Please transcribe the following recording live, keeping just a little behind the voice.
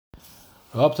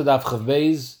Up to Daf Chav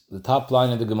Beis, the top line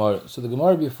of the Gemara. So the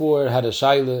Gemara before had a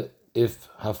shaila if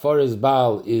Hafar's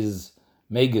Baal is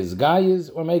Megas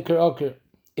Gayas or Maker Oker.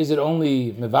 Is it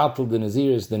only Mevatel the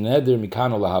Naziris the Neder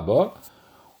Mikano Lahaba,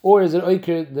 or is it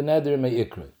Oker the Neder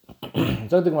Meikra?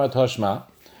 So the Gemara Toshma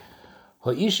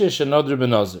Ha'isha Shenodr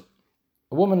Benazir.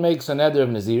 A woman makes a Neder of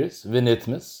Naziris,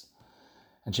 Vinitmis,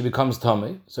 and she becomes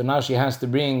Tomei. So now she has to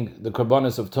bring the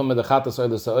Karbonis of Tumah, the Chatas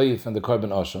Oil Sa'if, and the Karban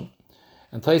Osham.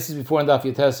 And places before in Daf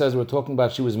Yiteh says we're talking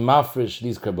about she was mafresh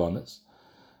these karbonis.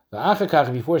 The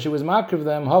achakach before she was makriv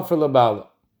them hafer labala.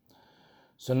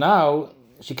 So now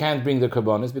she can't bring the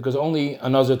karbonis because only a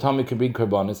Nazir Tomei can bring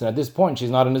karbonis, and at this point she's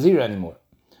not a Nazir anymore.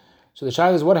 So the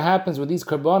shaila is what happens with these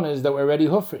karbonis that were already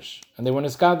hufresh and they were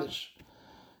neskadish.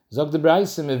 Zog the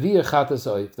Braisa mevia chatas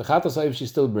oif. The chatas oif she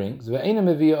still brings. Ve'ena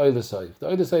mevia oilas oif. The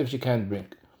oilas oif she can't bring.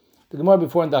 The Gemara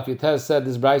before in Daf Yiteh said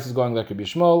this Braisa is going like Rabbi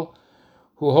Shmuel,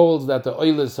 who holds that the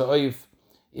oilas ha'oif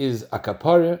is a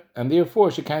kapara, and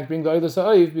therefore she can't bring the oilas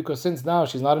ha'oif because since now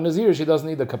she's not a Nazir, she doesn't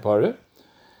need the kapara.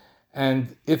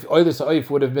 And if oilas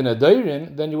ha'oif would have been a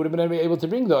dairin, then you would have been able to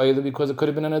bring the oilah because it could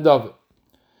have been an adav.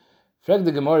 Frag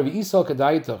the Gemara v'isal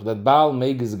kadaitach that Baal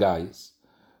megiz guys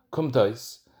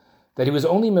kumtois that he was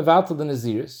only mevatel the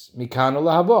Naziris mikano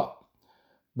lahaba,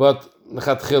 but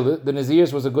lechatchila the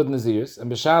Naziris was a good Naziris,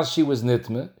 and b'shas she was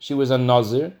nitme, she was a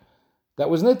Nazir that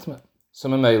was nitme. So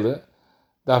Memele,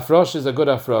 the Afrosh is a good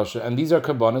Afrosh, and these are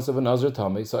karbonis of a Nazir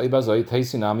Tomei. So Ibazoi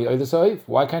Teisinami Oilas Oif.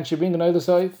 Why can't she bring an Oilas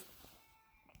Oif?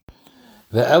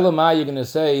 The Elamai you're going to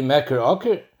say Meker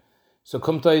Oker. So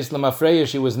Kumtois Lamafreya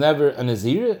she was never a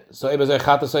Nazir. So Ibazoi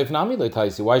Chatas Oif Nami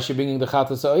Taisi. Why is she bringing the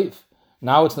Chatas Oif?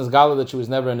 Now it's Nazgala that she was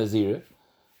never a Nazir.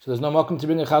 So there's no mokum to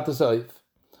bring a Chatas Oif.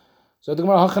 So the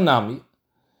Gemara Hachanami.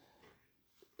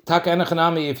 Taka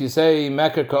enachanami, if you say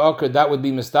Meker Ka'oker, that would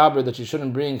be mistaber that she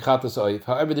shouldn't bring Chatas Oif.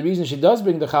 However, the reason she does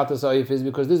bring the Chatas Oif is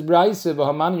because this Braise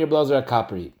v'hamani yer blazer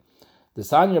kapri. The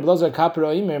sign yer blazer kapri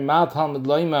oimer mat halmid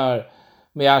loimar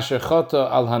me'asher chota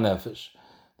al hanefesh.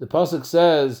 The pasuk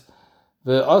says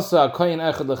ve'osa koyin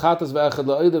echad lechatas ve'echad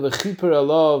la'oida v'chiper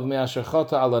alav me'asher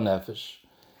chota al hanefesh.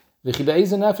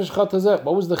 V'chideiz nefesh chota zeh.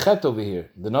 What was the chet over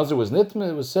here? The Nazir was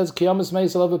nitme. It says kiyamas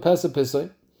meis alav v'pesa pisay.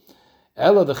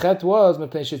 Ella, the chet was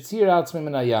mepnei shetzir atzmei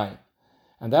min hayayin,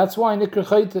 and that's why nikra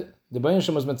chayte the Baruch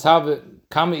Shem was mitzave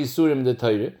kama isurim in the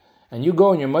Torah, and you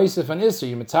go and you're meisef and iser,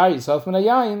 you mitzar yourself min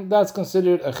hayayin. That's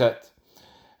considered a chet.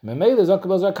 Memele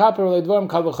zakabel zakaper leidvarim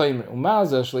kal v'chaymer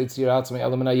umaza shleitzir atzmei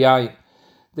ella min hayayin.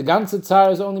 The ganze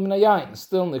tzar is only min hayayin.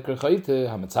 Still nikra chayte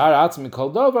hamitzar atzmei kol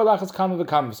dover lachas kama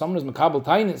v'kama. If someone is mekabel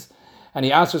tainis and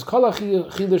he answers kol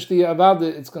chidush the avada,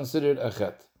 it's considered a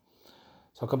chet.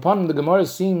 So upon the Gemara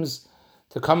seems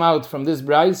to come out from this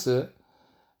Braise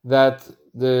that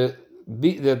the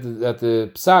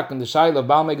psak and the shaila of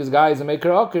Baal Megas Gayas and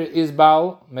Meker Oker is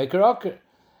Baal Meker Oker,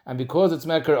 and because it's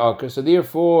Meker Oker, so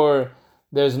therefore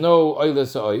there's no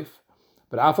Oilas Oif,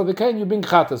 but Afa B'Kein you bring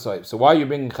Chatas Oif. So why are you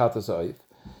bringing Chatas Oif?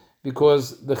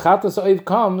 Because the Chatas Oif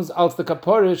comes als the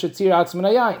Kaporish at Tzir Atzman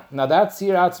Hayayin. Now that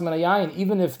Tzir Atzman Hayayin,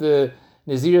 even if the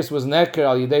Naziris was Neker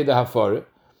al Yidei the Hafar,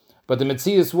 but the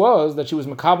Metzias was that she was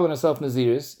Makabel in herself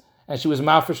Naziris, and she was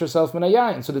mafresh herself min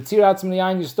hayayin. So the tzir atzmin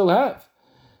hayayin you still have.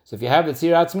 So if you have the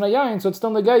tzir atzmin hayayin, so it's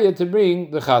still negaya to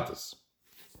bring the chatas.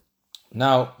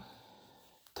 Now,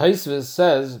 Taisvis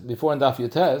says before in Daf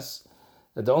Yutes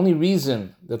that the only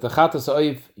reason that the chatas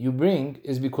oif you bring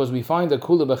is because we find a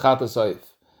kula bechatas oif.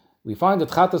 We find that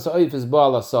chatas oif is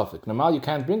ba'al asafik. Normal you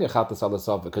can't bring a chatas al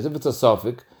asafik because if it's a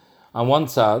safik on one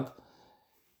side,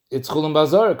 it's chulim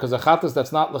bazar because a chatas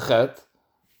that's not lechet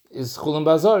is chulin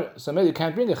bazar, so maybe you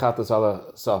can't bring a chatas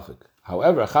ala safik.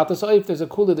 However, a chatas oif, there's a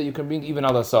kula that you can bring even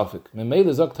ala safik. Memele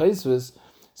zok taisvis,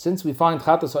 since we find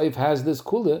chatas oif has this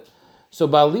kula, so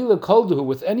ba'alila kolduhu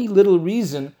with any little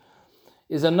reason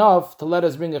is enough to let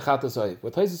us bring a chatas oif.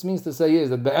 What taisvis means to say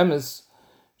is that be'emes,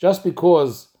 just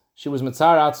because she was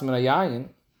mitzar atzmin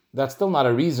hayayin, that's still not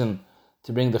a reason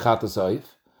to bring the chatas oif,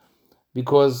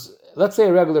 because let's say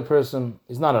a regular person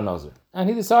is not a nazir and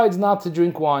he decides not to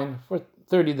drink wine for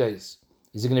 30 days.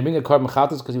 Is he going to bring a korban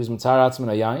chatas because he was mitzar atzmin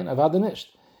hayayin? Avada nisht.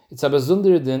 It's a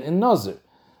bezundir din in Nazir.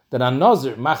 That a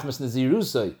Nazir, machmas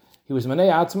nazirusay, he was menei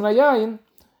atzmin hayayin,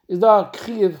 is the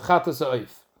chiv chatas oif.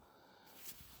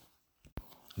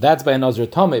 That's by a Nazir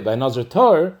Tomei. By a Nazir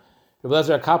Tor, Rav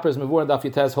Lezer HaKaper's Mevur and Daf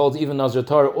Yitez holds even Nazir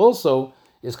Tor also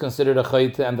is considered a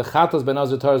chayte, and the chatas by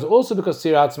Nazir Tor is also because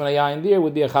tzir atzmin hayayin there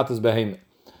would be a chatas behemoth.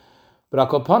 But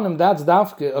akoponim, that's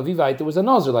dafke of Ivait, there was a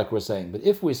Nazir like we're saying. But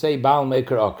if we say Baal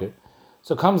Meker Oker,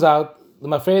 so it comes out,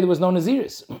 I'm afraid there was no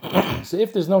Naziris. So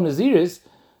if there's no Naziris,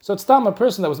 so it's tam a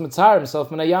person that was mitzar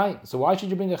himself min hayayin. So why should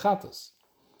you bring a chatas?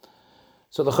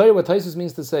 So the Chayr, what Taisus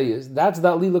means to say is, that's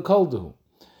that Lila Kolduhu.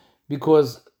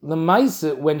 Because the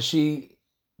Maisa, when she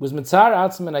was Mitzar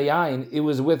Atzm and Ayayin, it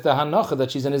was with the Hanocha that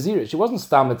she's a Nazir. She wasn't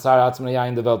Stam Mitzar Atzm and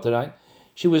Ayayin the Velterein.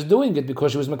 She was doing it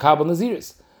because she was Makabal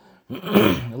Naziris.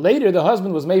 Later, the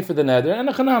husband was made for the Neder, and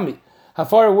a Chanami.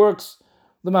 Hafar works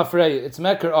the Mafreya, it's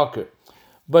Meker Oker.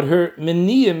 But her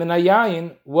Miniyim and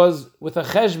Ayayin was with a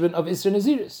Cheshbon of Isser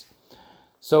Naziris.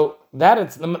 So that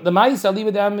it's the Ma'isa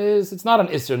Alibadam is, it's not an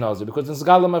Isser Nazir, because it's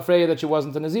Galam Mafreya that she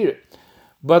wasn't a Nazir.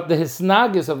 But the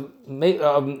Hisnagis of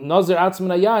Nazir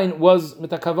Atzman Ayayin was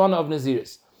with a Kavana of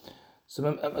Naziris. So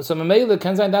Mamela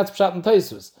can say that's Pshat and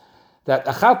Taisvus. That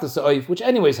Achatas Oif, which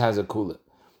anyways has a Kula,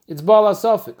 it's Bala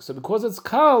Safik. So because it's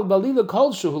Kal, Balila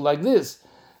Kolshuhu, like this,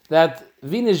 that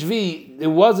Vinishvi, it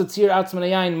was a Tzir Atzman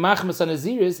Ayayin Machmas and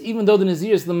Naziris, even though the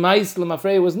Naziris, the Mais, the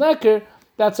Mafreya was Necker,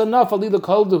 that's enough, Alila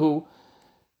Kolduhu,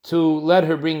 to let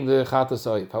her bring the Chatas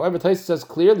Oif. However, Taisvus says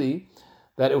clearly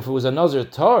that if it was a Nazir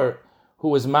Tar, who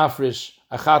was mafresh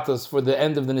achatas for the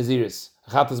end of the Naziris,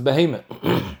 achatas behemoth,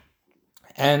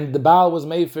 and the Baal was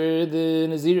made for the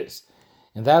Naziris.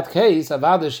 In that case,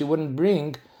 Avada, she wouldn't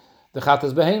bring the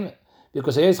chatas behemoth,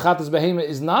 because chatas behemoth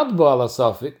is not Baal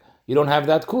Asafik, you don't have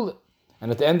that kula. And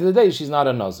at the end of the day, she's not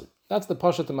a Nazir. That's the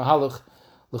Pashat Mahalach,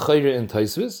 L'chayre in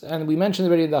Taisvis, and we mentioned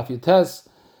already in Daf Yutes,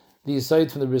 the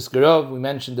aside from the Briskerov, we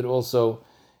mentioned it also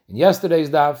in yesterday's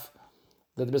Daf,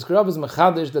 that the Briskerov is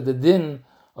mechadish, that the din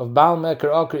of Baal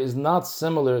Meker Oker is not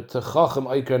similar to Chacham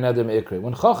Oker Neder Meikra.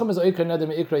 When Chacham is Oker Neder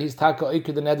Meikra, he's Taka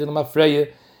Oker the Neder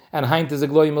L'mafreya, and Heint is a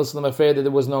Gloy Muslim L'mafreya that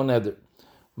there was no Neder.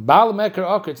 Baal Meker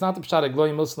Oker, it's not the Pshat a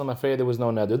Gloy Muslim L'mafreya there was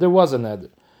no Neder. There was a Neder.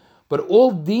 But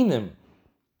all dinim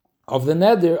of the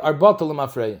Neder are Batal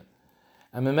L'mafreya.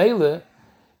 And Memele,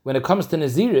 when it comes to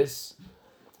Naziris,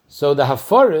 so the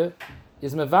Hafara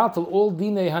is Mevatal all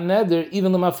Dinei HaNeder,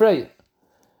 even L'mafreya.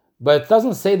 But it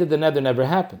doesn't say that the Neder never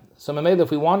happened. So if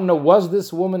we want to know, was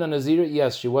this woman a Nazir?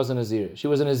 Yes, she was a Nazir. She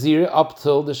was a Nazir up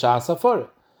till the Shas Hafara.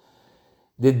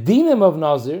 The dinim of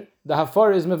Nazir, the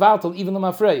Hafara is Mevatel, even the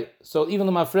Mafrei. So even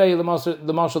the Mafrei,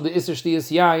 the Marshal, the Isser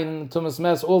Shtiyas Yain, Tumas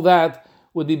Mes, all that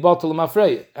would be Batel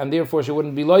Mafrei. And therefore she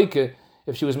wouldn't be Loike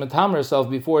if she was Metam herself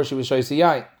before she was Shaisi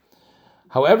Yain.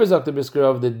 However, Dr.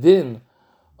 Briskerov, the din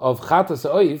of Chatas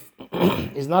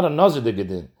Oif is not a Nazir de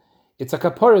Gedin. It's a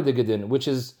Kapara de Gedin, which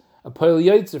is a Poel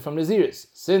Yotzer from Naziris.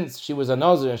 Since she was a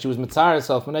Nazir and she was Mitzar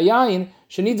herself in a Yain,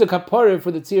 she needs a Kapara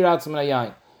for the Tzir Atzim in a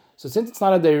Yain. So since it's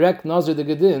not a direct Nazir de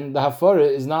Gedin, the Hafara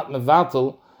is not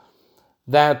Mevatel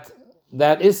that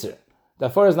Isser. The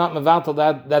Hafara is not Mevatel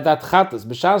that Chatas.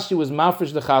 B'shas she was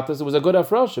Mafresh the Chatas, it was a good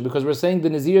Afrosha, because we're saying the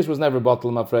Naziris was never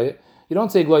Batel Mafreya. You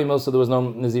don't say Gloy Milsa, there was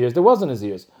no Naziris. There was a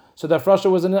Naziris. So the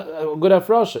Afrosha was a good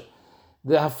Afrosha.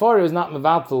 The Hafara is not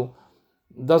Mevatel,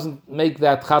 doesn't make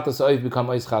that Chatas Oif become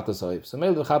Ois Chatas Oif. So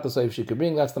maybe the Chatas Oif she could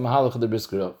bring, that's the Mahalach of the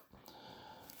Briskerov.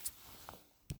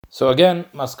 So again,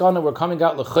 Maskana, we're coming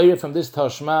out L'chayr from this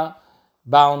Toshma,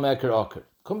 Baal Meker Oker.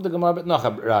 Come to Gemara, but noch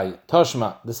a Raya.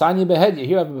 Toshma, the Sanya Behedya,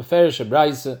 here I have a Beferish, a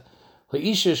Braise,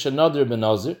 Ha'isha Shanodr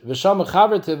Benazir, V'sham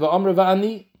Chaverte V'omre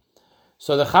V'ani.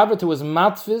 So the Chaverte was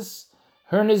Matfis,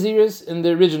 her Naziris, in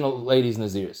the original lady's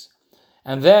Naziris.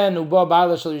 And then, Uba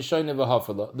Baal Shal Rishoyne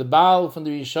V'hafala. The Baal from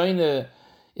the Rishoyne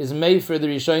is made for the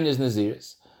Rishoyne's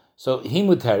Naziris. So he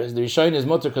muteres, the Rishoyne is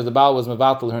mutter because the Baal was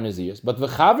mevatel her Naziris. But the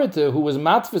Chaverte, who was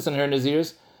matfis in her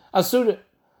Naziris, asura.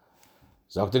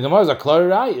 Zok the Gemara is a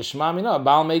klorai, Ishmamina,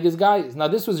 Baal megas guys. Now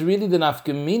this was really the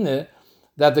nafkamina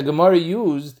that the Gemara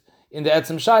used in the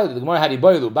Etzem Shayla. The Gemara had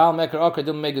Iboilu, Baal meker okar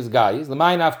dum megas guys. The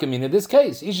Mai nafkamina, this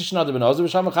case, Isha Shnadar ben Ozer,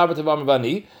 V'sham Chaverte v'amr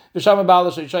v'ani, V'sham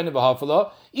Baal Rishoyne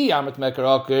v'hafala, Yamet meker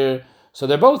okar. So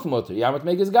they're both mutter. Yamet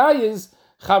megas guys,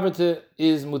 Chaverte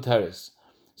is muteres.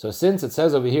 So since it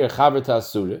says over here Chaverta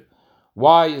Asura,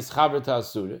 why is Chaverta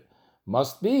Asura?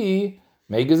 Must be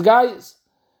Megas Gayas.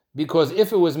 Because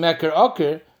if it was Meker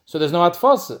Oker, so there's no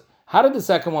Atfasa. How did the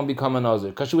second one become a Nazir?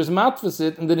 Because she was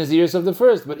Matfasit in the Naziris of the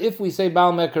first. But if we say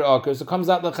Baal Meker Oker, so it comes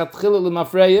out the Chatchila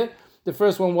L'Mafreya, the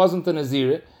first one wasn't a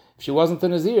Nazir. If she wasn't a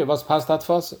Nazir, it was past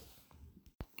Atfasa.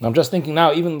 I'm just thinking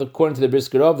now, even according to the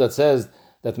Briskerov that says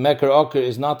that Meker Oker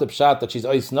is not the Pshat, that she's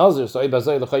Ois Nazir, so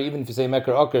even if you say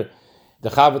Meker Oker, the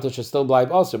Chavata should still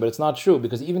blind also, but it's not true,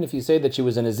 because even if you say that she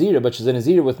was a Nazir, but she's a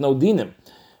Nazir with no dinim,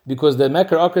 because the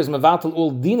Meker Oker is Mevatel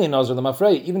all dinei Nazir, the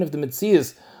Mafrei, even if the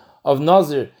Metzias of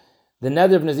Nazir, the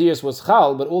Neder of Naziris was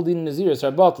Chal, but all dinei Naziris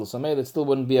are bottled, so maybe it still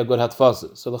wouldn't be a good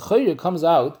Hatfasa. So the Chayr comes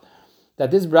out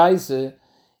that this Braise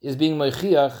is being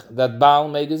Meichiach that Baal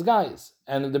Megas guys.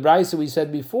 And the Braise we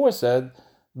said before said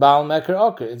Baal Meker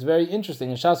Oker. It's very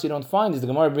interesting. In Shas you don't find this. The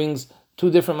Gemara brings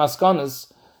two different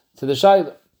maskanas to the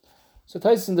Shaila. So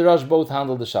Taisus and the Rosh both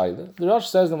handle the Shaila. The Rosh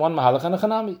says the one Mahalach and a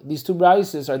Chanami. These two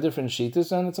Braises are different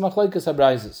Shitas, and it's a Machlaikas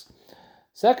HaBraises.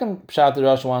 Second Pshat the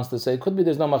Rosh wants to say, could be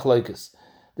there's no Machlaikas.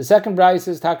 The second Braise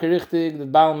is Takarichtig, the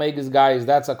Baal Megas guys,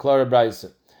 that's a Klara Braise.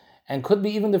 And could be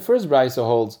even the first Braise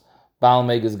holds Baal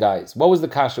Megas guys. What was the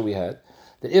kasha we had?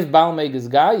 That if Baal Megas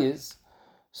guys,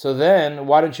 so then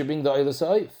why don't you bring the Oilas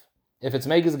Ha'if? If it's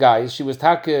Megas guys, she was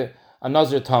Taka a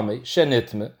Nazir Tomei,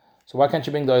 Shenitme, so why can't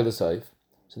you bring the Oilas Ha'if?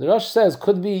 So the Rosh says,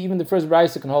 could be even the first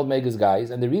Braise can hold Megas guys,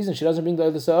 and the reason she doesn't bring the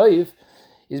Oilas Ha'if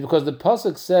is because the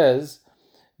Pasuk says,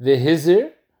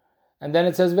 Vehizir, and then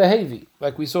it says Vehevi.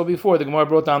 Like we saw before, the Gemara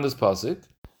brought down this Pasuk.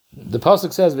 The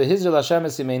Pasuk says, Vehizir Lashem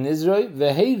Esimei Nizroi,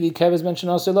 Vehevi Keves Ben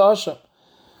Shenasir La'asham.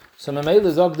 So Mamela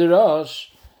Zog the Rosh,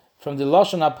 from the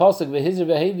Lashon HaPasuk, Vehizir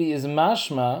Vehevi, is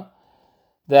mashma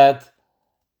that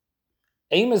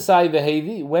Eimesai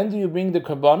Vehevi, when do you bring the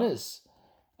Karbonis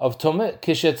of Tomeh?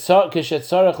 Kishet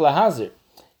Tzarech Lahazir.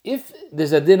 If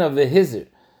there's a din of Vehizir,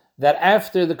 that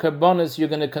after the Karbonis you're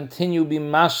going to continue be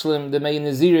mashlim, the Mei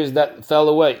Nazirs that fell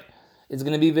away, it's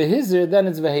going to be Vehizir, then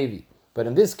it's Vehevi. But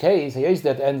in this case, at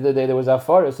the end of the day there was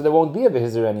Afara, so there won't be a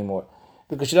Vehizir anymore.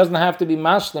 Because she doesn't have to be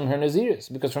mashlim her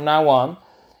Naziris. Because from now on,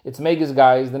 it's Megas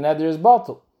guys, the Neder is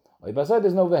bottle. There's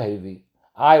no Vehevi.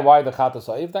 Why the Chata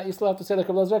Saif? That you still have to say the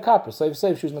Kabbalah Zakapra.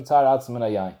 Saif, she's Matzar Atzim and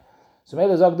Ayayin. So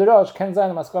Mele Zog the Rosh, Ken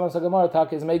Zayin, Maskalam Sagamar,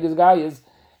 Tak is Megas guys,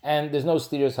 and there's no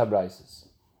Steers Habraises.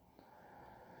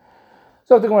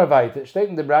 So the Gemara weiter, steht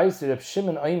in the Braise Reb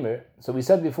Shimon Omer. So we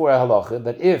said before a halacha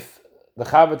that if the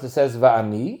Chavata says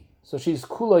Va'ani, so she's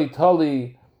Kuloi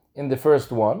Tali in the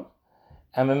first one,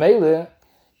 and Memele,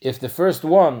 if the first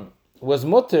one was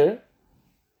mutter,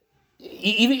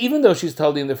 even though she's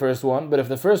Tali in the first one, but if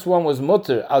the first one was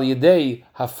mutter al yedei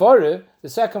hafare, the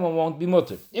second one won't be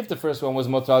mutter. If the first one was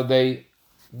mutter al yedei,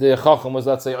 the chacham was,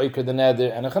 let's say, oiker the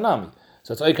neder and a chanami.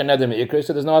 So it's oiker neder meikr,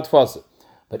 so there's no atfasa.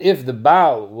 But if the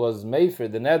Baal was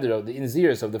mefer the neder of the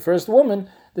Naziris of the first woman,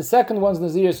 the second one's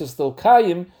Naziris is still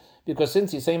kayim, because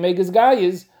since you say megas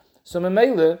gayis, so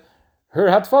memele, her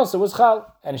hatfasa was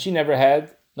chal, and she never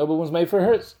had, nobody was made for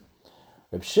hers.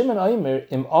 Reb Shimon Omer,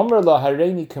 im Omer la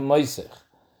hareini kemoisech.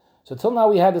 So till now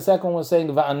we had the second one saying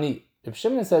va'ani. Reb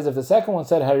Shimon says if the second one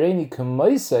said hareini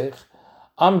kemoisech,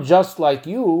 I'm just like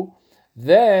you,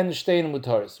 then shtein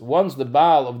mutaris. Once the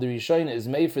Baal of the Rishon is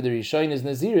made for the Rishon is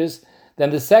Naziris, then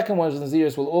the second one's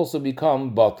Naziris will also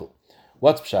become bottle.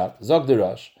 What's pshat? Zog the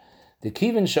Rosh. The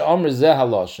kivin she'omer zeh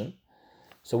haloshen.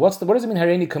 So what does it mean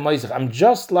hareini kemoisech? I'm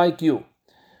just like you.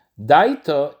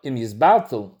 Daita im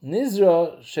yizbatel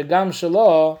nizra shegam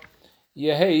shelo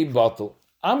yehei batel.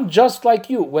 I'm just like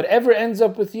you. Whatever ends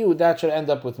up with you, that should end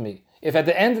up with me. If at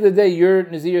the end of the day your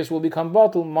Naziris will become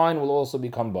batel, mine will also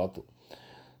become batel.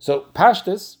 So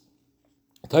Pashtus,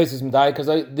 Taisus Medai, because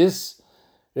this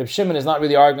Reb Shimon is not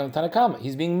really arguing with Tanakama.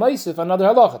 He's being Meisif another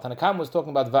halacha. Tanakama was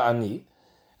talking about Va'ani,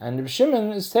 and Reb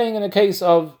Shimon is saying in a case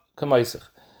of Kamaisich.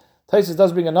 Taisus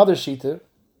does bring another shita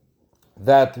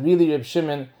that really Reb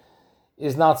Shimon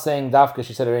is not saying Dafka,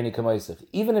 she said Areini Kamaisich.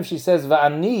 Even if she says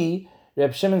Va'ani,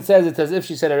 Reb Shimon says it's as if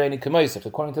she said Areini Kamaisich.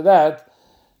 According to that,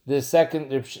 the second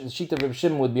shita of Reb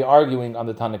Shimon would be arguing on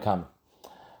the Tanakama.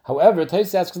 However,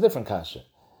 Taisus asks a different kasha.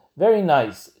 Very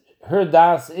nice. Her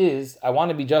das is, I want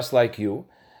to be just like you.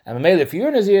 And if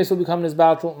your Naziris will become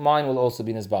Nizbatel, mine will also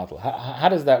be Nizbatel. How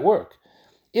does that work?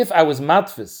 If I was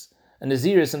Matfis, a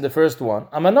Naziris in the first one,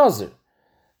 I'm a Nazir.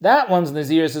 That one's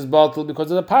Naziris is Batel because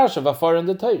of the Parsha of Afar in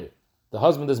the Torah. The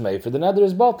husband is made for the nether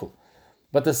is Batel.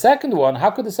 But the second one,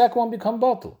 how could the second one become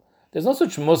Batel? There's no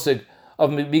such musig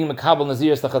of being Mekabel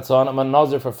Naziris Tachatzon, I'm a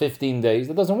Nazir for 15 days.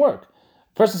 That doesn't work.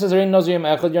 A person says, you're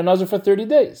a Nazir for 30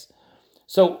 days.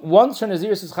 So once her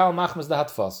Naziris is Chal Machmas the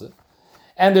Hatfasa,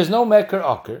 and there's no Meker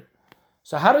Aker,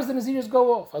 so how does the Naziris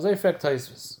go off? As I effect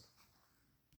Taisvis.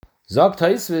 Zog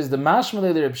Taisvis, the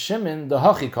Mashmalei Reb Shimon, the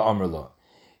Hachika Amrla.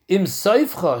 Im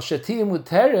Seifcha Shetiyim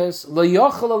Uteres, Lo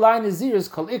Yochel Alai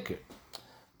Naziris Kol Iker.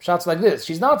 Shots like this.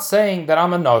 She's not saying that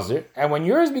I'm a Nazir, and when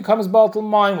yours becomes Batel,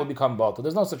 mine will become Batel.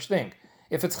 There's no such thing.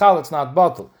 If it's Chal, it's not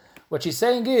Batel. What she's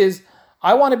saying is,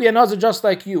 I want to be a Nazir just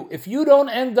like you. If you don't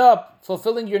end up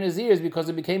fulfilling your Nazirs because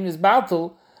it became this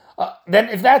battle, then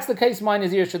if that's the case, my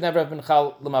Nazir should never have been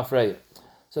Chal L'mafreya.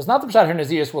 So it's not the Pshat her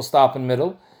Nazirs will stop in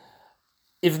middle.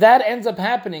 If that ends up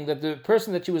happening, that the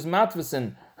person that she was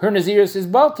matvisin, her Naziris is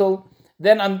batel,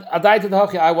 then adai to the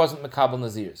hachi, I wasn't Makabal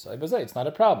Naziris. So I say it's not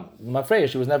a problem. L'mafreya,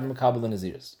 she was never Makabal the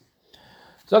Naziris.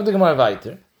 So the Gemara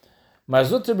weiter.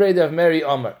 Marzuta Breda of Mary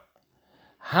Omer.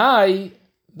 Hi,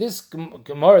 this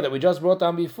Gemara that we just brought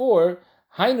down before,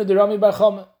 Hainu de Rami Bar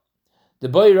Chama. The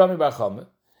boy Rami Bar Chama.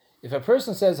 If a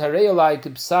person says Harei Olai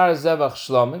Kipsar Zevach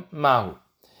Shlomim Mahu,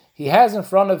 he has in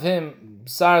front of him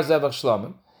B'sar Zevach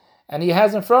Shlomim, and he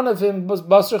has in front of him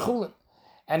Basar Chulin.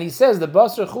 And he says the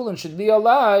Basar Chulin should be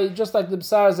alai just like the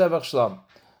B'sar Zevach Shlomim.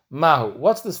 Mahu,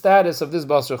 what's the status of this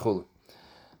Basar Chulin?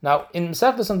 Now, in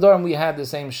Mesechta Sandorim we had the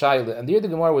same Shaila, and the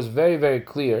Gemara was very, very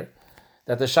clear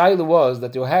that the Shaila was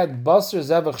that you had Basar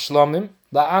Zevach Shlomim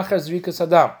la'achar Zrikas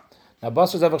Adam. Now,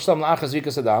 Basar Zevach Shlomim la'achar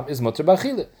Zrikas Adam is Mutter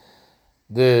B'achile.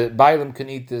 The Bailam can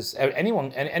eat this, any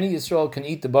Yisrael can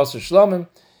eat the Basar Shlomim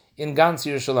in Gans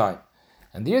Yerushalayim.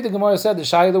 And the Gemara said the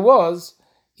Shaila was,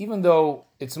 even though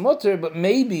it's Mutter, but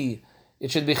maybe it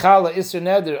should be Chala Isser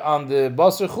Neder on the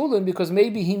Basar Chulin, because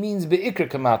maybe he means Be'ikr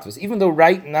Kamatvis. Even though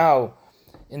right now,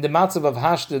 in the matzav of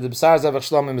Hashta, the B'sar Zevach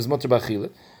Shlomim is Mutter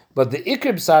B'achile, but the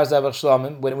Ikr B'sar Zevach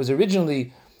Shlomim, when it was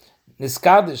originally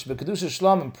Niskadish, B'kedusha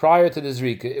Shlomim, prior to the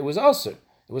Zrika, it was Aser.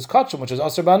 It was Kachum, which was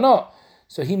Aser Bano.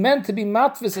 So he meant to be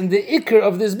Matvis in the Ikr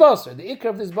of this Basar. The Ikr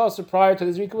of this Basar prior to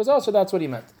the Zrika was Aser, that's what he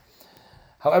meant.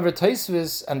 However,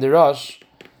 Taisvis and the Rosh,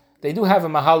 they do have a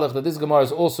mahalach that this Gemara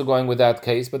is also going with that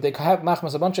case, but they have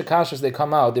machmas, a bunch of kashas, they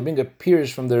come out, they bring a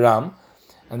pirish from the Ram,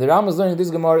 and the Ram is learning,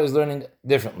 this Gemara is learning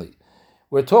differently.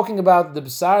 We're talking about the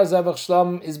B'sar Zevach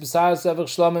Shlomim is B'sar Zevach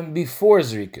Shlomim before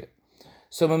Zrika.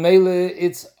 So Mamele,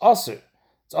 it's Aser.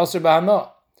 It's Aser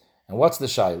B'hana. And what's the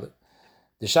Shaila?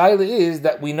 The Shaila is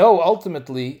that we know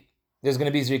ultimately there's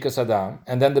going to be Zrika Saddam,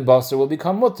 and then the Basar will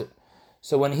become Mutter.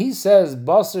 So when he says,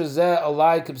 Basar Zeh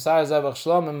Alai B'sar Zevach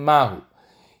Shlomim Mahu,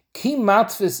 Ki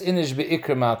Matfis Inish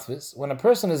Be'ikr Matfis, when a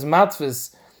person is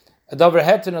Matfis, a Dover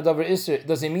Het and a Dover Isser,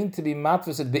 does it mean to be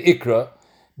Matfis at Be'ikra?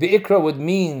 Be'ikra would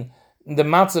mean the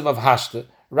matzav of Hashta.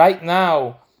 Right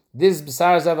now, this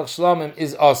B'sar Zevach Shlomim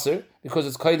is Aser, because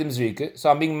it's Koidim Zrika, so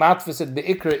I'm being matfis at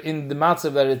Be'ikra in the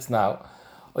matzav that it's now.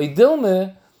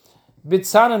 Oidilme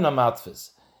B'tzanan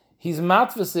matfis. He's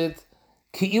matfis it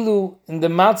Ki'ilu in the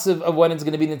matzav of when it's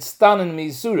going to be Nitztanan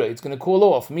Meisura, it's going to cool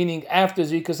off, meaning after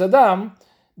Zrika Saddam,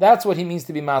 that's what he means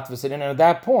to be matfis it, and at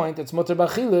that point, it's Mutter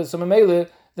B'achile, so Mamele,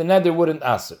 the Neder wouldn't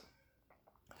Aser.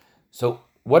 So,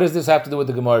 what does this have to do with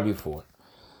the Gemara before?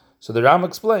 So the Ram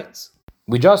explains.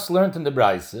 We just learned in the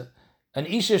Braise, an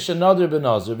Isha Shanadr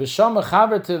Benazir, V'shama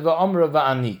Chaverte V'omra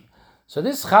V'ani. So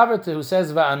this Chaverte who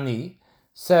says V'ani,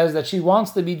 says that she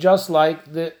wants to be just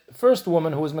like the first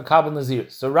woman who was Mekabel Nazir.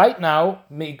 So right now,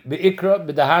 Be'ikra,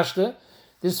 B'dahashta,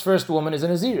 this first woman is a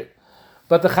Nazir.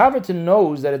 But the Chaverte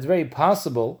knows that it's very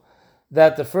possible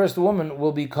that the first woman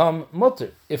will become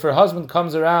Mutter. If her husband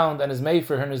comes around and is made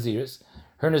for her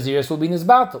Naziris will be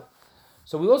Nizbatel.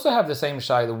 So we also have the same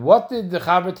shayla. What did the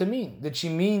Chaverte mean? Did she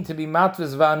mean to be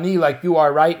matvis va'ani like you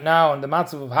are right now in the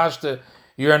matzav of Hashta,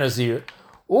 you're a Nazir?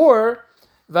 Or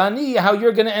va'ani, how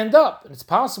you're going to end up? It's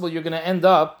possible you're going to end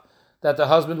up that the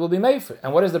husband will be mefer.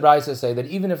 And what does the Braisa say? That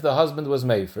even if the husband was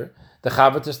mefer, the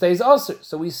Chaverte stays aser.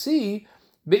 So we see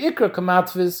be'ikra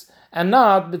kamatvis and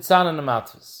not b'tzanan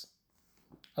matvis.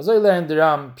 As I learned the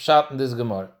Ram pshat in this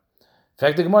Gemara. In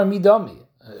fact, the Gemara midami.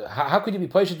 How could you be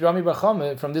poished Rami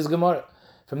Bachame from this Gemara,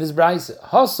 from this Braise?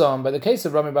 Hassam, by the case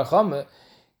of Rami Bachame,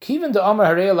 Kivin de Amar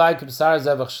Harei Alai B'sar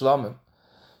Zevach Shlomim.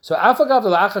 So Afagav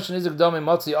the Lachash Nizik Domim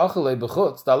Motzi Achalei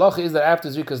B'chutz. The halacha is that after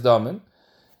Zrikas Domim,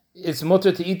 it's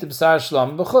mutter to eat the B'sar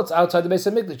Shlomim B'chutz outside the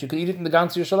Beis HaMikdash. You could eat it in the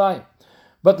Gans Yerushalayim.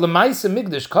 But L'maisa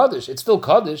Mikdash Kaddish, it's still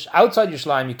Kaddish. Outside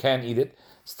Yerushalayim you can't eat it.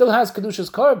 Still has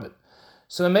Kedusha's carbon.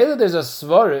 So in Mela there's a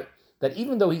svara that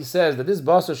even though he says that this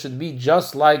basar should be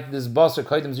just like this basar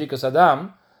Kaidim Zrikas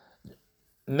Adam,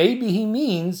 maybe he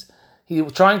means he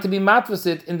was trying to be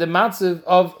matvasit in the matziv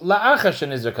of La'achash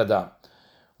Nizir Kadam.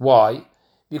 Why?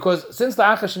 Because since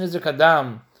La'achash Nizir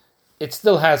Kadam, it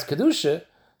still has Kedusha,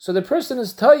 so the person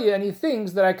is Taya and he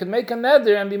thinks that I could make a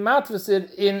neder and be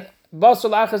matvasit in basar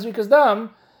La'achash Zrikas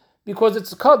Adam because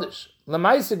it's Kaddish.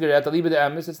 L'maisiger at Aliba de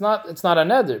Emes, it's not a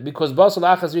neder, because basar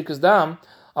La'achash Zrikas Adam,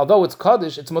 although it's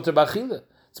Kaddish, it's Mutter B'achile,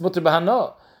 it's Mutter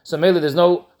B'hana. So mainly there's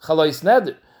no Chalais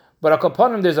Neder. But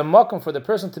upon him, there's a makom for the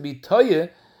person to be Toye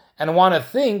and want to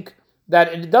think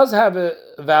that it does have a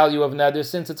value of Neder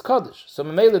since it's Kaddish. So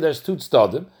mainly there's two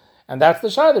Tzadim, and that's the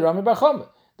Shayla, Rami Bachame.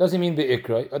 Does he mean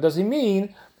Be'ikrai, or does he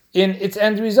mean in its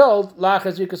end result,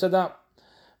 La'achas Rikas Adam?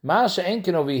 Ma'asha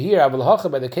Enkin over here, Aval Hacha,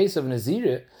 by the case of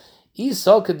Nazir,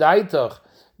 Isal Kedaitach,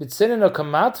 B'tzinin o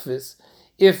Kamatvis,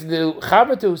 if the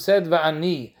Chaverte who said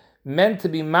Va'ani meant to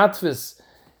be matvis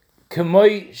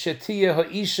k'moy shetiyah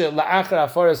ha'isha la'achar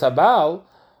afaras ha'baal,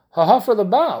 ha'hafar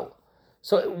l'baal.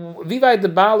 So Vivai the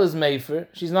Baal is mefer,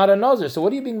 she's not a Nazir. So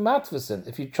what are you being matvis in?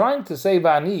 If you're trying to say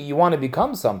Va'ani, you want to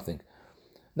become something.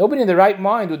 Nobody in the right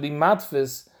mind would be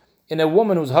matvis in a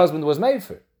woman whose husband was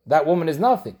mefer. That woman is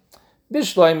nothing.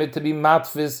 Bishloimit to be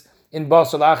matvis in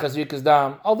basar la'achas rikas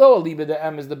dam, although a liba de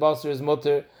em is the basar is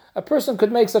mutter, a person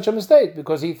could make such a mistake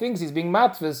because he thinks he's being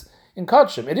matvis in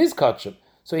kachim. It is kachim.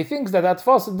 So he thinks that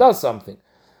tfasa does something.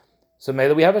 So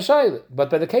maybe we have a shayla. But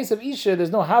by the case of Isha,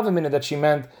 there's no havamina that she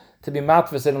meant to be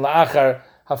matvis in la'achar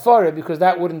hafara, because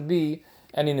that wouldn't be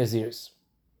any nazirs.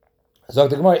 So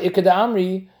the Gemara, Ikeda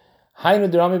Amri, Hainu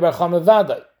Derami Bar Chama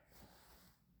Vadai.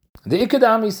 The Ikeda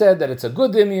Amri said that it's a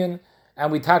good dimion,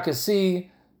 and we taka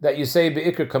see that you say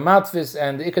be'ikr kamatvis,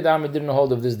 and the Ikeda Amri didn't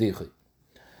hold of this dichi.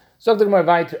 So the Gemara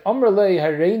weiter, Amrlei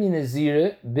Hareini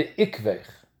Nazire be'ikvech.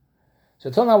 So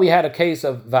till now we had a case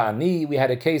of Va'ani, we had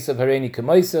a case of Hareini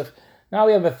Kamoisech. Now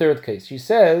we have a third case. She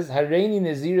says, Hareini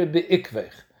Nazire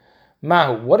be'ikvech.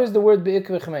 Mahu, what does the word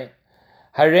be'ikvech mean?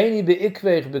 Hareini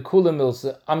be'ikvech be'kula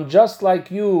milsa. I'm just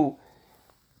like you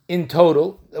in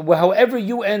total. However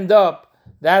you end up,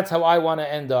 that's how I want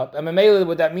to end up. And Mamela,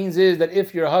 what that means is that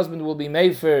if your husband will be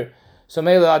mefer, so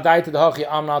Mamela adai to the hachi,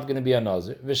 I'm not going to be a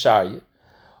nazir. V'sharye.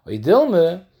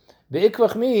 Oidilme,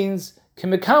 be'ikvech means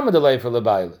kimekama delay for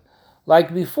lebaila.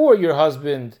 Like before your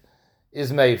husband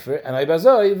is mefer, and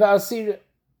Aibazoi va'asir.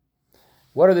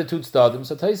 What are the two tzdadim?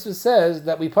 So Taisva says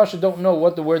that we pasha don't know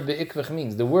what the word be'ikvech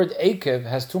means. The word ekev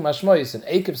has two mashmois, and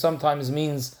ekev sometimes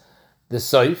means the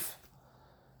soif.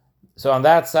 So on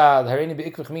that side, hareini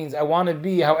be'ikvech means I want to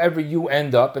be however you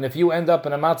end up, and if you end up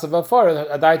in a matzav afar,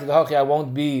 adai to the hachi, I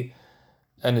won't be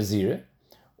a nazir.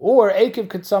 Or ekev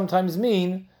could sometimes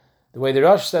mean the way the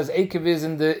Rosh says ekev is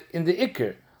in the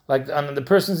ikr, like on the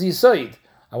person's yisoid.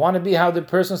 I want to be how the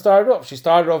person started off. She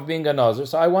started off being a nazir,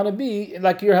 so I want to be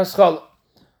like your haschal.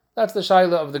 That's the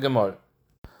shaila of the Gemara.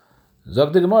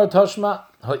 Zog the Gemara Toshma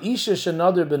ha'isha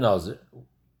shenader benazir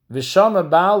v'shama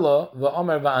ba'ala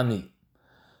v'omer va'ani.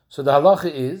 So the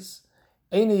halacha is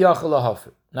eini yachal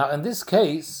hafer. Now in this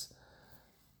case,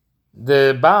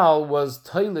 the Baal was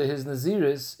toile his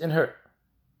naziris in her.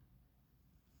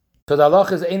 So the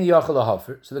halacha is eini yachal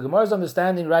hafer. So the Gemara is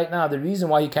understanding right now the reason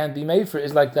why he can't be mefer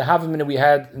is like the havamina we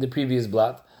had in the previous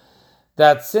blot,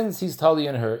 that since he's tali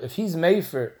in her, if he's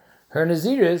mefer her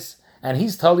naziris, and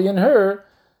he's tali in her,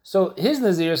 so his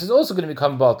naziris is also going to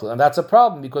become batal, and that's a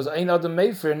problem because ein adam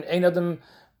mefer and ein adam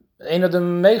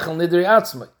meichel nidri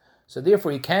atzmai. So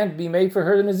therefore, he can't be made for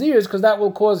her naziris because that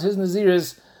will cause his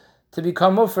naziris to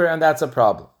become mufer, and that's a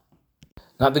problem.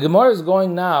 Now the Gemara is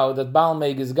going now that Baal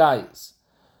Megiz Gayas.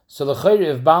 So the chayre,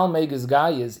 if Baal Megiz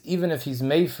Gayas, even if he's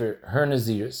made for her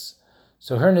naziris,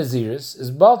 so her naziris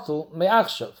is batal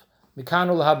me'achshav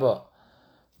mikanul haba,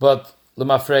 but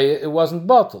Lemafreya, it wasn't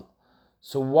batal.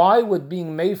 So why would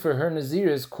being made for her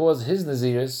naziris cause his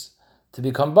naziris to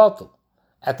become batal?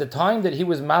 At the time that he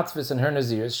was matfis in her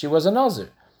naziris, she was a nazir.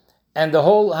 And the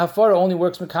whole hafara only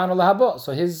works mekano lahaba.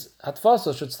 So his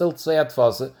hatfasa should still say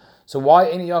hatfasa. So why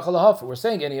any yachal hafer? We're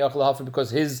saying any yachal hafer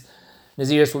because his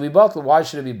naziris will be batal. Why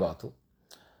should it be batal?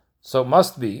 So it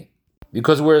must be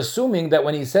because we're assuming that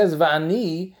when he says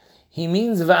va'ani, he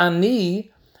means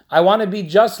va'ani, I want to be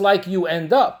just like you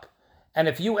end up. And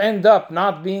if you end up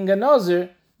not being a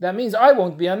nazir, that means I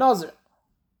won't be a nazir.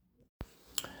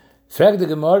 Frag the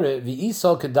Gemara,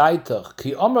 v'isal kedaitach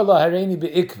ki amar la hareini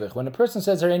be'ikvich. When a person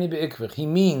says hareini be'ikvich, he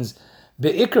means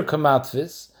be'ikr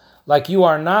kamatvis, like you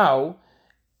are now,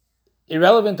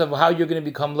 irrelevant of how you're going to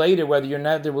become later, whether your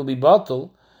nether will be batal.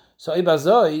 So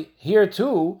ibazoi, here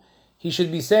too, he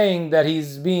should be saying that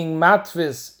he's being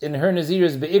matvis in her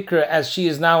naziris be'ikr as she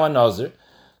is now a nazir.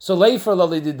 So leifer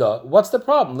lalidida, what's the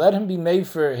problem? Let him be made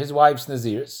for his wife's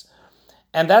naziris,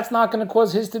 and that's not going to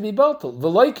cause his to be batal.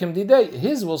 V'loikim didei,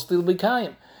 his will still be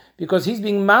kaim, because he's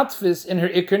being matfis in her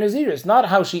ikr naziris, not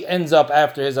how she ends up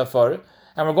after his afar.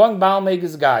 And we're going Baal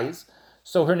Megiz Gayas,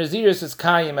 so her naziris is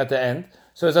kaim at the end.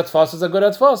 So his atfas is a good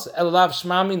atfas. Elav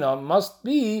shmamina must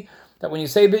be that when you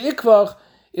say beikvach,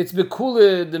 it's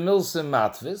bekula de milsa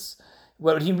matfis.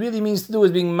 What he really means to do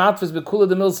is being matfis bekula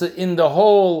de milsa in the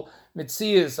whole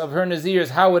mitzias of her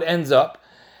naziris, how it ends up.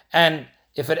 And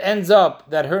if it ends up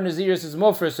that her naziris is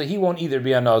mufer, so he won't either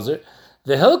be a nazir,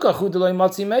 the hilkachu deloi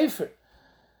matzi mefer,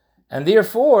 and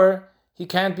therefore he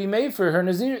can't be made for her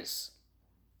naziris.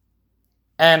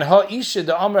 And ha isha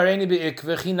the amar hareini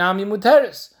beikvech hinami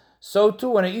muteris. So too,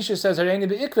 when a isha says hareini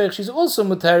beikvech, she's also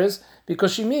muteris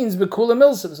because she means bekula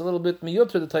milsa. It's a little bit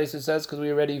miyutra, the Taisus says, because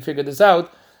we already figured this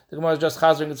out. The Gemara is just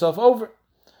chazering itself over.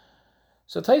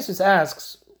 So Taisus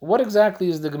asks, what exactly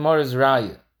is the Gemara's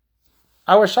raya?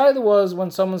 Our shaila was when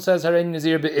someone says hareini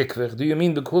nazir beikvech, do you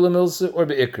mean bekula milsa or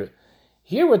beikra?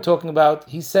 Here we're talking about,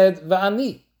 he said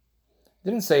va'ani.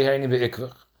 Didn't say hareini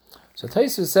beikvech. So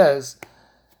Taisus says,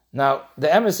 now the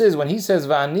emes is when he says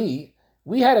va'ani,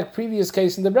 we had a previous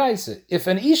case in the Braisa. If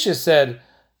an isha said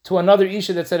to another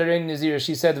isha that said hareini nazir,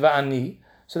 she said va'ani,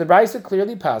 So the Brisa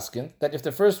clearly paskin that if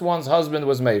the first one's husband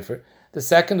was mefer, the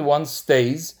second one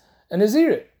stays a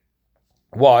Nazir.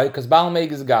 Why? Because Baal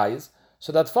Meg is guys,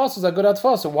 so that tfas is a good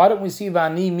atfas. So why don't we see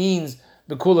Vani means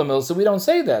Bekula Mil? So we don't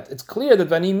say that. It's clear that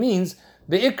Vani means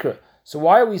Be'ikra. So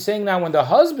why are we saying now when the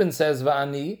husband says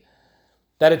Vani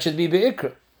that it should be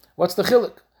Be'ikra? What's the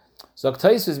chiluk? So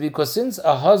Aktais is because since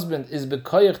a husband is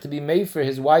Bekoyach to be made for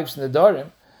his wife's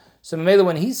Nedarim, so Mela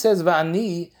when he says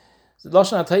Vani, the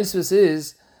Lashon Aktais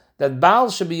is that Baal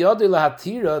should be Yodei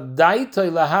Lahatira, Daitoi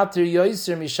Lahatir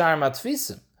Yoiser Mishar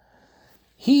Matfisim.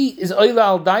 He is Oila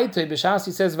al Daitoi, B'shas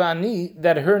he says Vani,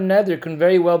 that her neder can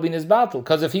very well be in his battle,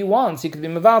 because if he wants, he could be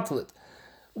mevatel it.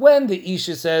 When the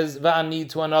Isha says Vani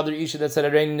to another Isha that said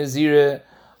Arein Nazir,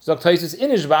 Zoktaisis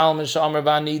Inish Baal Mishamar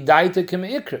Vani, Daitoi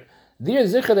K'me'ikr. Dear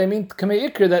Zichar, they mean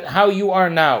K'me'ikr, that how you are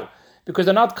now, because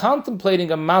they're not contemplating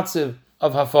a matziv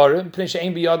of Hafara, P'nei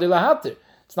She'ein B'yodei Lahatir.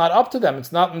 It's not up to them,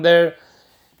 it's not in their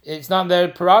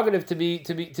prerogative to be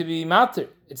matir.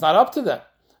 It's not up to them.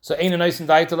 So ain't a nice and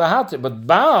daita lahatir. But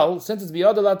Baal, since it's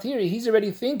biyad lahatiri, he's already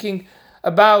thinking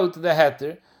about the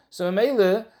heter. So in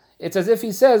Mele, it's as if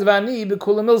he says Vani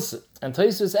bekula milsa. And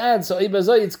Taisus adds, so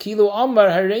ibazoi it's kilo amar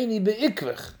hareini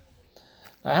beikvich.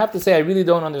 I have to say I really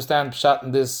don't understand pshat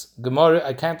in this Gemara.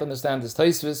 I can't understand this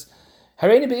Taisus.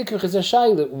 Hareini beikvich is a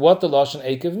shaila. What the lashon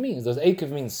ekev means? Does ekev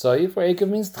mean soif or ekev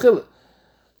means tchila?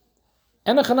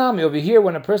 And a chanami over here,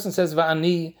 when a person says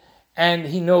Va'ani, and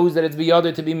he knows that it's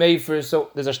biyadr to be made for,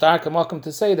 so there's a stark makom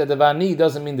to say that the Va'ani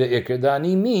doesn't mean the ikr. The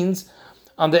Ani means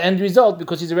on the end result,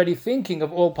 because he's already thinking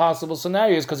of all possible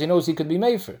scenarios, because he knows he could be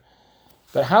made for.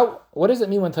 But what does it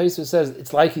mean when Taisu says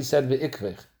it's like he said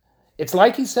Ve'ikvich? It's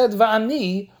like he said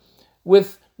Va'ani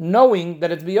with knowing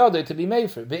that it's biyadr to be made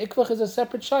for. Ve'ikvich is a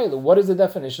separate shayla. What is the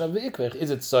definition of Ve'ikvich?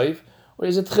 Is it soif or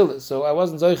is it chila? So I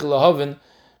wasn't zoichel lahavin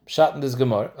pshat in this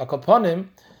Gemara. Upon him,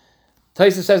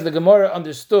 Taisa says the Gemara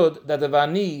understood that the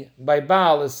Vani by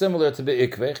Baal is similar to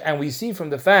Be'ikvech, and we see from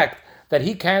the fact that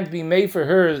he can't be made for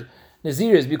her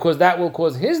Nazirs because that will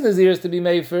cause his Nazirs to be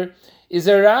made for, is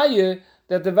a raya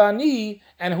that the Vani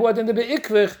and who in the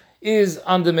Be'ikvech is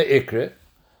on the Me'ikre.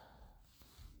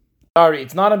 Sorry,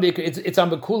 it's not on Be'ikre, it's on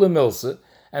Bekula Milsa,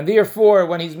 and therefore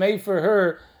when he's made for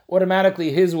her,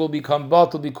 automatically his will become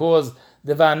batal because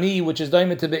the Vani, which is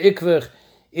daimah to Be'ikvech,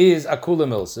 is Akula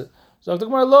Milsa. So the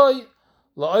Gemara loy.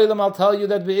 La'olam, I'll tell you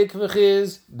that be'ikvich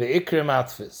is be'ikr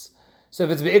matfis. So if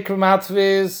it's be'ikr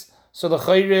matfis, so the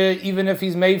chayre, even if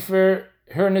he's made for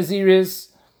her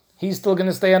naziris, he's still going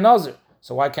to stay a nazir.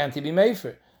 So why can't he be made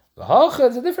for?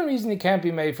 There's a different reason he can't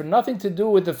be made for. Nothing to do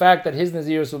with the fact that his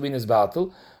naziris will be in his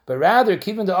battle, but rather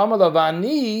keeping the amal of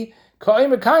vani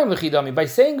ka'im mekayim l'chidami. By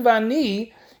saying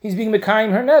vani, he's being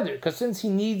mekayim her neder, because since he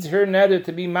needs her neder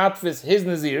to be matfis his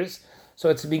naziris, so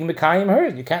it's being mekayim her.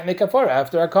 You can't make a far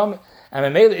after a comment.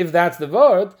 And if that's the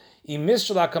word,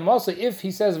 if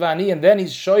he says Vani and then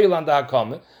he's shoyil on the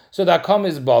Hakam, so the Hakam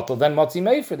is bottled, then Motzi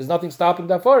Mefer. There's nothing stopping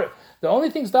that for it. The only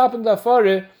thing stopping that for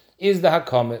it is the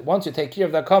Hakam. Once you take care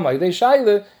of the Hakam, they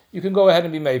shayle, you can go ahead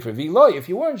and be Mefer. V'loy, if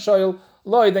you weren't shoyil,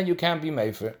 loy, then you can't be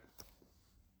Mefer.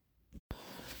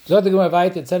 So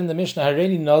it said in the Mishnah,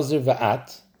 Hareini Nazir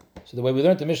Va'at. So the way we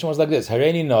learned the Mishnah was like this: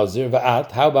 Hareini Nazir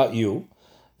Va'at. How about you?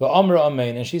 Amra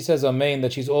Amen, and she says Amen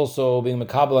that she's also being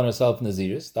makabel on herself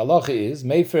Naziris. The halacha is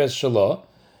Mefer es Shalah,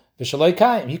 v'Shaloi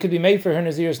Kaim. He could be made for her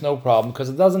Naziris, no problem, because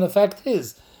it doesn't affect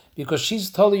his, because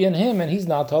she's totally in him and he's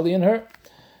not totally in her.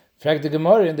 In fact, the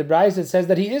Gemara in the Brayz it says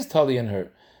that he is totally in her.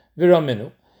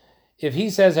 Viraminu. If he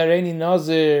says Hareini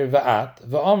Nazir Va'at,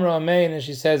 V'Amra Amen, and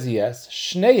she says yes,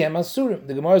 Shneihem Asurim.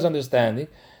 The Gemara's understanding,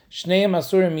 Shneihem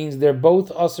Asurim means they're both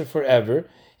Asur forever.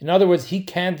 In other words, he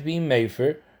can't be made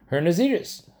for her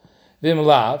Naziris.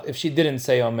 Vimlav, if she didn't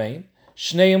say Amen,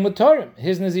 Shneim Mutarim.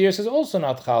 His Naziris is also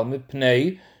not Chal,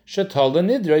 Mipnei Shatola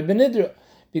Nidra Benidra,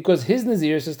 because his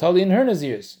Naziris is totally in her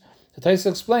Naziris. The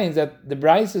Taisa explains that the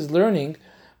Bryce is learning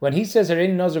when he says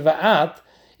Hareini Nazir Va'at,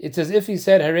 it's as if he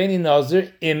said Hareini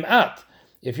Nazir Im'at.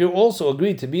 If you also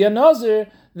agree to be a Nazir,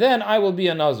 then I will be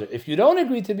a Nazir. If you don't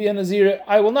agree to be a Nazir,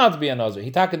 I will not be a Nazir.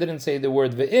 Hitaka didn't say the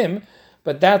word Ve'im,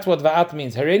 but that's what Va'at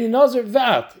means. Hareini Nazir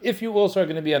Va'at, if you also are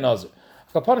going to be a Nazir.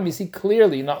 Upon him, you see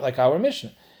clearly, not like our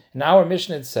Mishnah. In our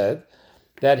Mishnah, it said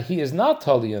that he is not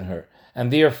totally in her,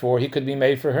 and therefore he could be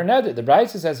made for her neder. The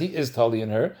Brayse says he is totally in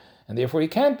her, and therefore he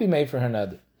can't be made for her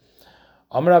neder.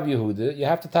 Amar Rav Yehuda, you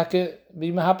have to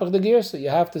be mahapach the girsa.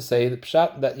 You have to say the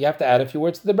pshat, that you have to add a few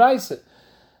words to the Brayse.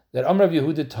 That Amar Rav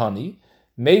Yehuda Tani,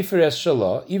 made for es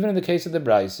shalah, even in the case of the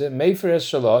Brayse, made for es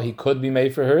shalah, he could be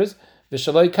made for hers,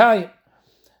 v'shaloi kayim.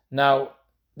 Now,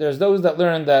 there's those that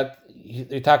learn that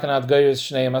you're talking about Geiris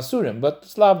Shnei Masurim, but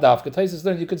Slav Daf, Ketaisis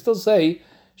learned you could still say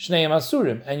Shneim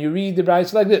Asurim. And you read the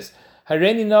Brayse like this.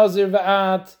 Hareini Nazir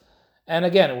Va'at. And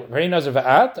again, Hareini Nazir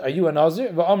Va'at, are you a Nazir?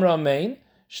 Va'amra Amein.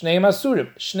 Shneim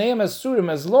Asurim. Shneim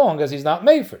Asurim as long as he's not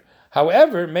Mefer.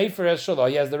 However, Mefer as Shaloi,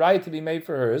 he has the right to be made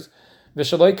for hers,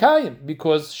 V'Shaloi Kayim,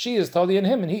 because she is Tali in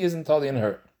him and he isn't Tali in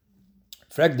her.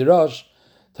 Freg de Rosh,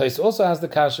 Tais also has the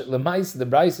kasha, Lemais, the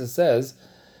Brayse says,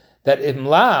 that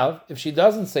if she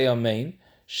doesn't say Amein,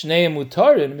 Shneim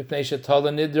Mutarin, Mipnei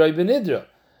Shetala Nidroi Benidra.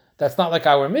 That's not like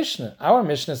our Mishnah. Our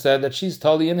Mishnah said that she's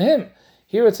Tali in him.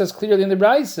 Here it says clearly in the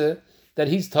Brayse that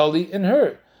he's Tali in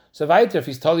her. So if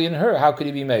he's Tali in her, how could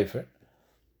he be Mefer?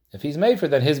 If he's Mefer,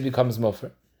 then his becomes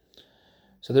Muffer.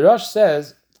 So the Rosh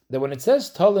says that when it says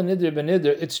Tala Nidr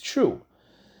Benidr, it's true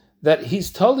that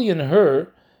he's Tali in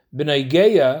her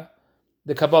B'naigeya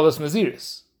the Kabbalah's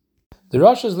Naziris. The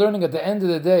Rosh is learning at the end of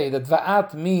the day that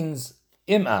Va'at means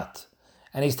Imat.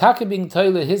 And he's talking being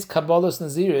Tali his Kabbalah's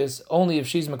Naziris only if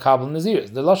she's Makabal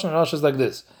Naziris. The Lashon Rosh is like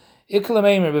this.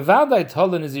 Iklameimer bevadai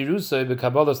Tala Nazirusa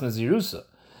beKabbalah's Nazirusa.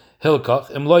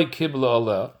 Hilkach imloi kibla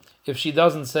Allah. If she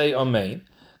doesn't say Amen,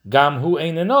 Gam hu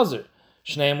ein a Nazir.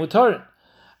 Shnei mutarin.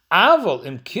 Aval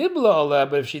im kibla Allah,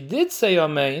 but if she did say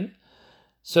Amen,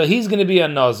 so he's going to be a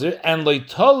Nazir, and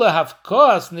loitola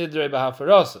hafkoas nidrei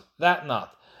b'hafarasa. That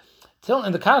not. Till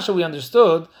in the Kasha we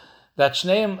understood that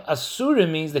Shneim Asura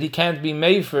means that he can't be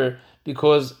Mefer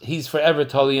because he's forever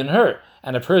Tali in her.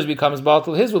 And if hers becomes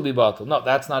Batal, his will be Batal. No,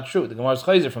 that's not true. The Gemara is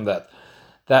chayzer from that.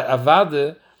 That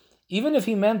Avada, even if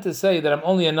he meant to say that I'm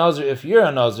only a Nazir if you're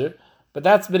a Nazir, but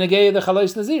that's Benegei the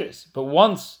Chalais Naziris. But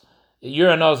once you're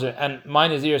a Nazir and my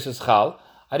Naziris is Chal,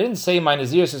 I didn't say my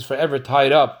Naziris is forever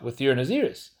tied up with your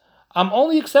Naziris. I'm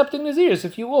only accepting Naziris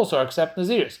if you also accept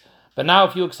Naziris. But now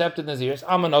if you accepted Naziris,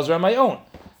 I'm a Nazir on my own.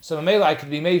 So Mamela, I could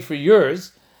be made for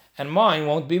yours, and mine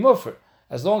won't be Muffer.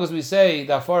 As long as we say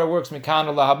the Afara works Mikan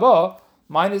Lahaba,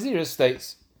 my Naziris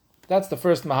stays. That's the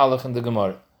first Mahalach in the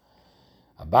Gemara.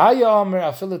 Abaya Omer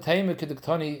Afilatayim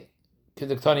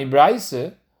Kidiktani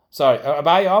Brayse. Sorry,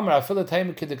 Abaya Omer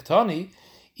Afilatayim Kidiktani,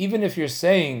 even if you're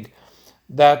saying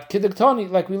that Kidiktani,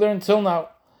 like we learned till now,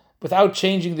 without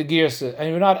changing the Girsa, and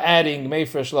you're not adding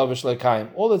Mefer Shlavish Lekaim,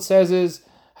 all it says is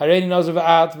Hareini Nazir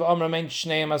Va'at V'Amra Mein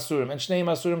Shnei Masurim. And Shnei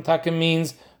Masurim Taka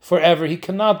means forever he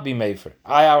cannot be Mefer.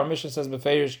 Our Mishnah says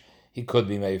Beferish he could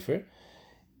be Mefer.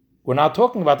 We're not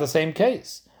talking about the same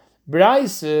case.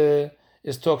 Brayse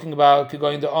is talking about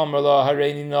going to Amrla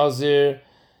Hareini Nazir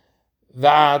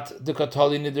Va'at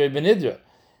Dekatali Nidre Benidra.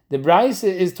 The Brayse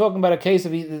is talking about a case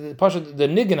of the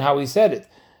Niggin, how he said it.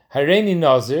 Hareini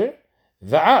Nazir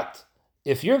Va'at.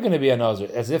 If you're going to be a Nazir,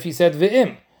 as if he said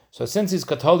Ve'im. So since he's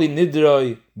Katali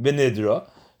Nidroi Benidra,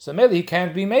 so maybe he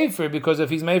can't be made for, because if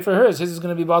he's made for hers, his is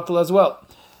going to be batal as well.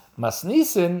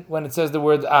 Masnisin, when it says the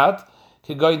word at,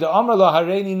 could go into Amrla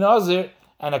Hareini Nazir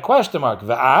and a question mark.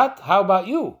 Va'at, how about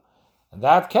you? In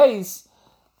that case,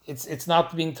 it's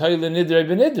not being Toile Nidroi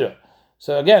Benidra.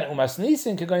 So again,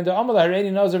 Umasnisin could go into Amrla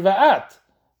Hareini Nazir Va'at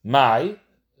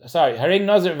Hareini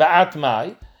Nazir Va'at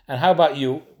Mai. And how about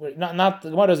you? Not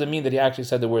what does it mean that he actually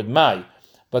said the word Mai?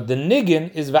 But the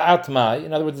niggin is va'at mai.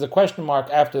 In other words, there's a question mark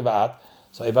after va'at.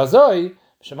 So ibazoi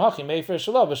shemachi mefer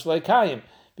shalav v'shlei kayim,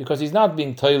 because he's not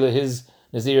being toile his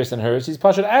naziris and hers. He's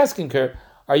pashat asking her,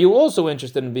 "Are you also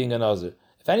interested in being a nazir?"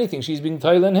 If anything, she's being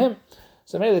toile in him.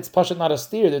 So maybe it's pashat not a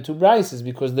steer. They're two brises,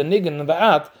 because the niggin and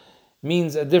va'at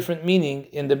means a different meaning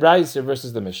in the brayser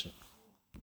versus the Mishnah.